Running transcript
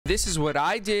This is what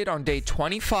I did on day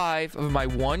 25 of my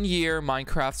 1-year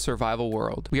Minecraft survival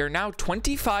world. We are now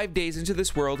 25 days into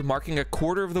this world, marking a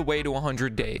quarter of the way to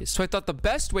 100 days. So I thought the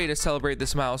best way to celebrate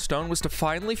this milestone was to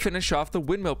finally finish off the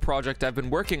windmill project I've been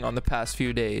working on the past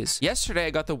few days. Yesterday I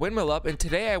got the windmill up, and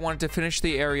today I wanted to finish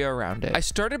the area around it. I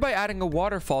started by adding a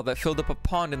waterfall that filled up a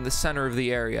pond in the center of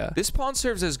the area. This pond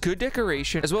serves as good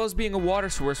decoration as well as being a water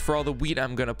source for all the wheat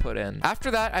I'm gonna put in. After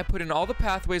that, I put in all the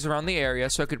pathways around the area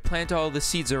so I could plant all the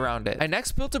seeds around it. I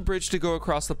next built a bridge to go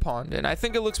across the pond, and I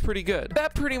think it looks pretty good.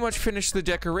 That pretty much finished the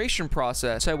decoration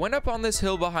process. I went up on this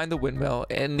hill behind the windmill,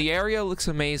 and the area looks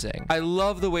amazing. I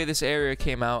love the way this area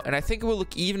came out, and I think it will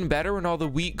look even better when all the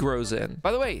wheat grows in.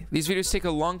 By the way, these videos take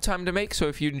a long time to make, so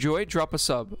if you enjoyed, drop a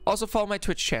sub. Also follow my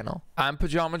Twitch channel. I'm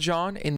Pajama John, and